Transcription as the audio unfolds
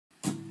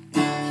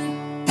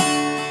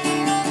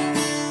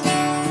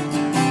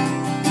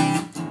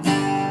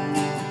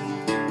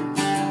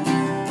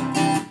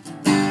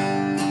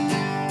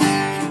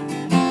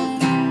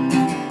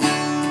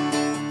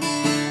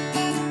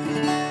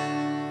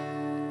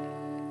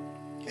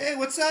Hey,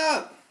 what's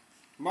up?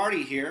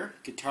 Marty here,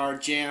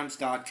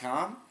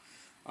 guitarjams.com.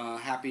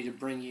 Happy to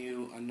bring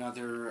you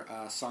another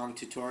song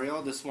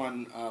tutorial. This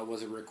one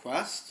was a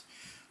request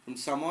from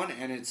someone,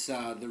 and it's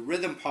the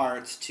rhythm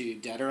parts to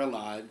Dead or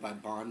Alive by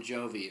Bon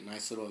Jovi. A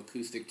nice little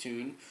acoustic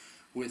tune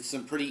with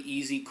some pretty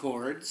easy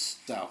chords.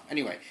 So,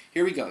 anyway,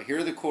 here we go. Here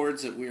are the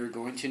chords that we're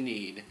going to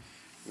need.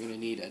 We're going to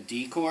need a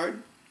D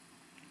chord.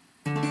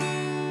 We're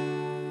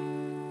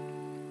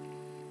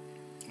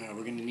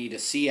going to need a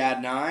C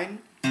add 9.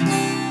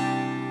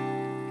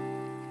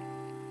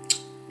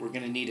 We're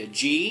going to need a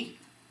G.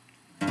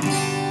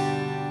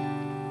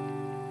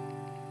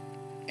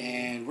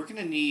 And we're going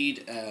to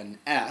need an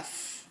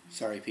F.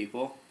 Sorry,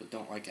 people, but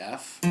don't like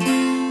F. And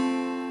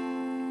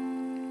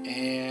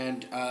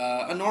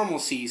a normal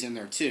C's in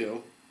there,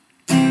 too.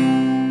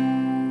 And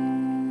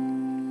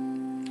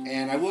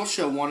I will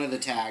show one of the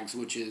tags,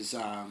 which is...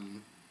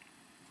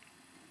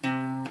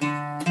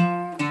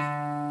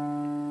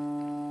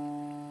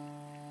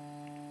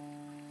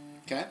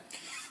 Okay,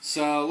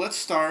 so let's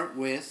start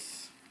with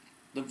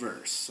the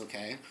verse,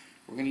 okay?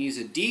 We're going to use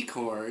a D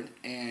chord,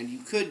 and you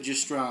could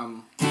just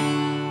strum.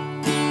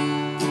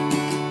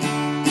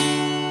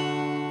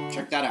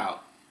 Check that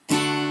out.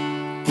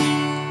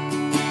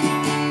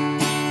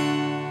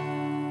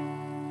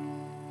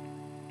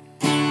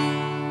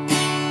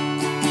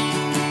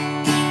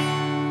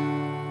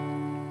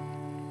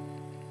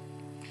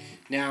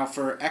 Now,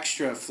 for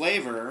extra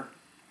flavor,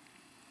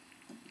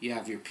 you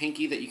have your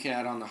pinky that you can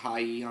add on the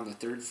high E on the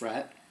 3rd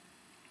fret.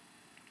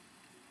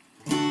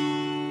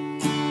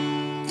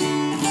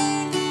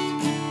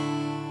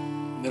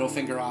 Middle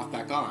finger off,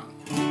 back on.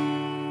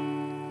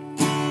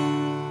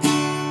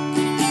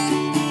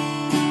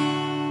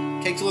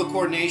 Takes a little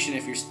coordination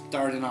if you're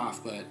starting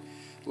off, but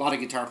a lot of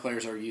guitar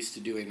players are used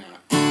to doing that.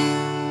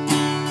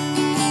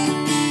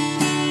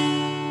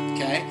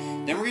 Okay,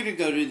 then we're going to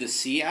go to the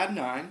C add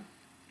 9,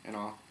 and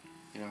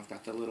I've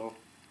got the little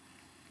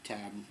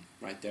tab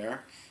right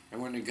there,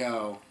 and we're going to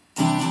go.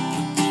 Do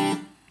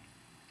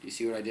you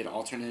see what I did?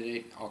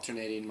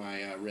 Alternating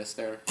my wrist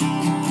there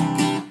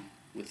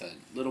with a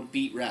little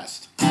beat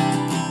rest.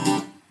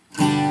 Then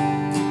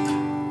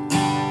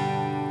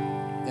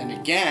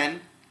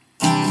again,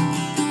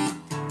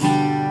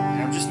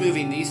 and I'm just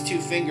moving these two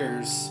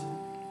fingers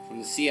from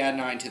the C add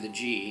 9 to the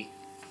G.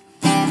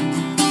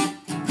 A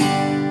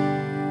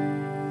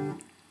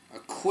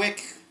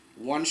quick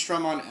one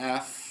strum on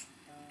F,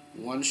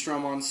 one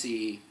strum on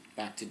C,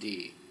 back to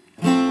D.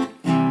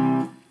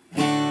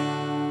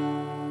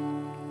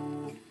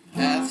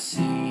 F,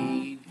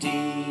 C,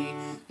 D.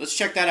 Let's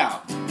check that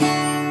out.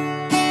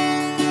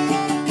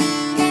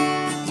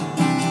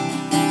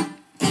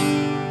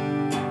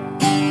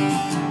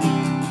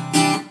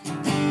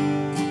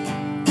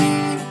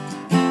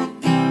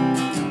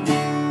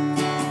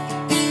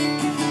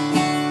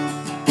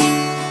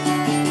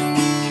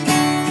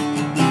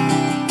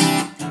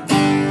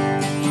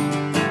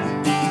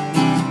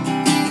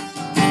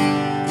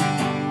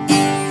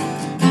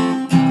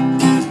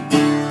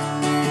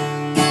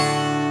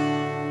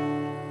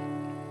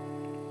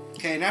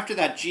 Okay, and after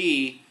that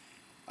G,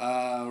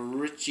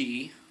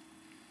 Richie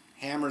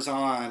hammers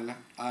on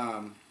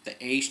the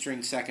A string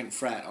 2nd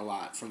fret a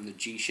lot from the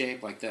G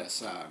shape, like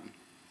this.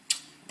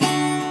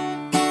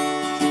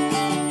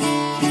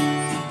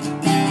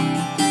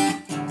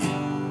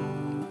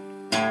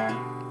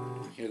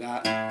 Hear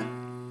that?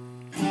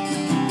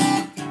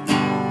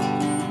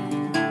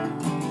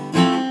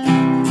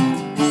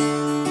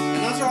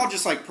 And those are all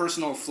just like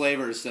personal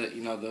flavors that,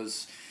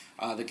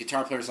 the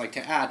guitar players like to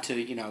add to,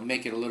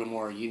 make it a little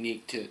more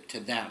unique to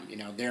them,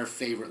 their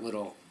favorite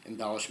little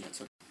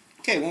embellishments.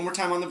 Okay, one more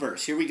time on the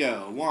verse. Here we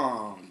go.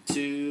 1,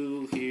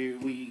 2, here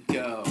we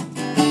go.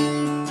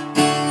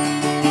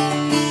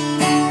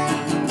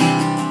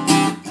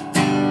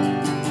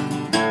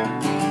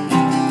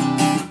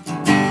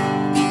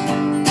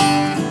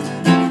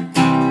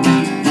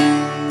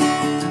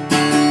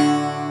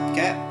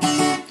 Okay.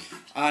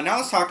 Now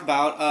let's talk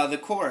about the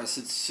chorus.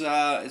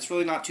 It's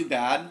really not too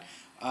bad.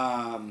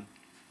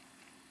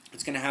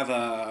 It's going to have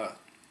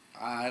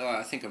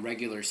I think a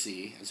regular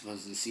C as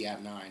opposed to the C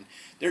add 9.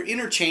 They're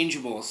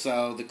interchangeable,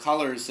 so the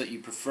colors that you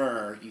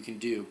prefer you can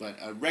do, but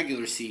a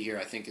regular C here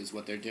I think is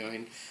what they're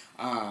doing.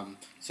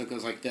 So it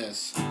goes like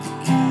this.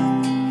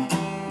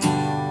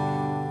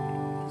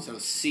 So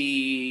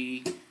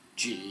C,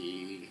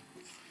 G,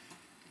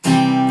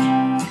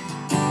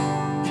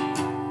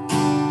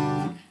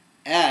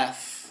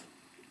 F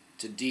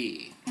to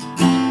D.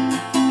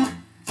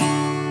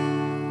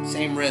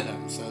 Same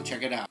rhythm, so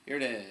check it out. Here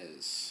it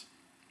is.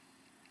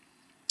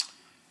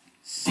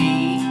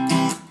 C,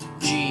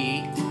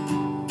 G,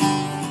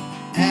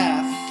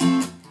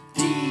 F,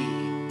 D.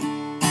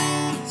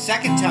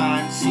 Second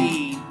time,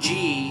 C,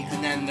 G,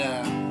 and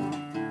then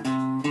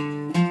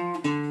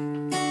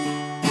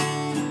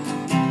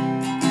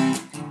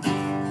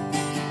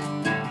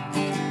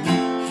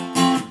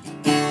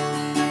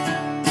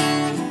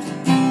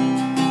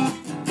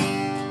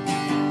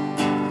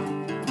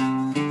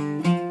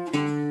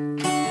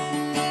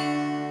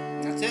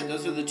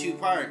of the two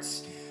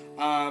parts.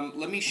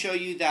 Let me show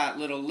you that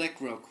little lick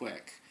real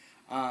quick.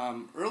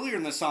 Earlier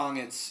in the song,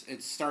 it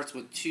starts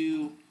with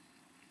 2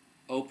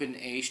 open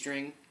A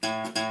string,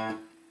 then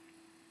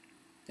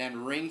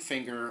ring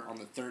finger on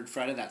the 3rd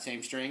fret of that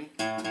same string,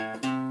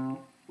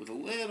 with a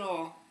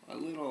little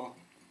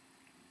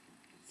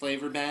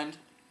flavor bend.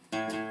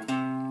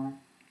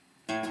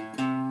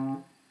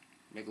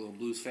 Make a little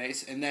blues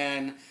face, and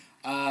then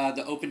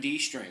the open D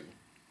string.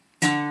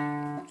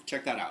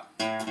 Check that out.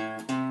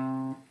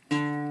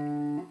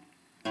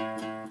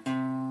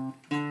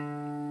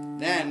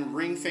 Then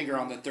ring finger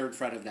on the 3rd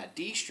fret of that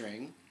D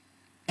string.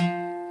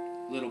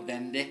 Little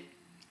bend,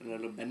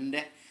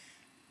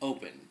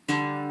 open. You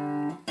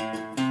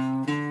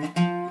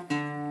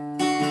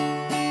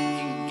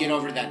can get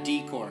over that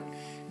D chord.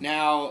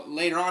 Now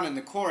later on in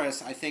the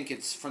chorus, I think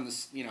it's from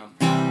this,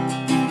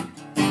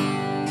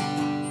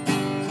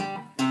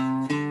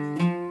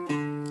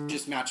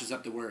 just matches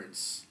up the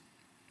words.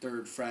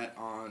 3rd fret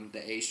on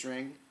the A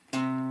string,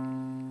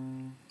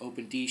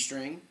 open D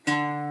string,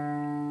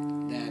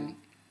 then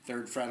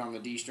 3rd fret on the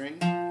D string,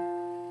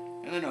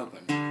 and then open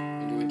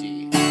into a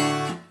D.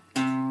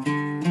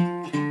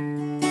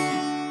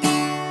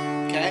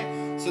 Okay,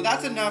 so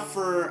that's enough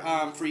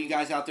for you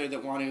guys out there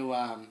that want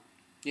to,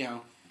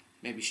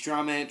 maybe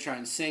strum it, try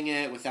and sing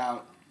it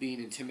without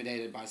being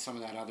intimidated by some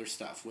of that other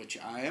stuff, which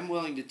I am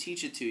willing to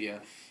teach it to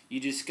you. You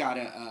just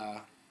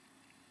gotta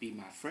be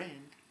my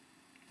friend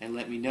and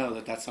let me know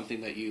that that's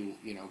something that you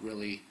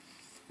really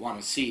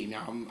want to see.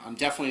 Now, I'm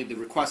definitely, the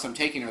requests I'm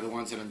taking are the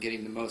ones that I'm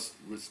getting the most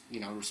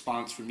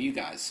response from you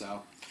guys.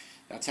 So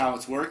that's how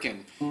it's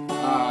working.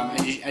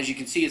 As you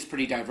can see, it's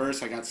pretty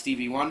diverse. I got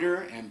Stevie Wonder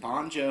and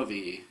Bon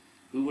Jovi.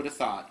 Who would have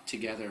thought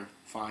together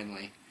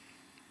finally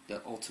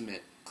the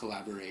ultimate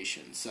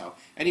collaboration? So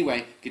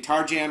anyway,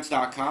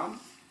 guitarjams.com.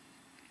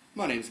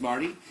 My name's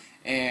Marty,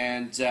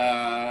 and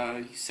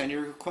send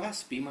your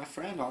requests, be my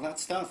friend, all that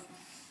stuff.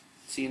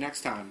 See you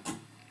next time.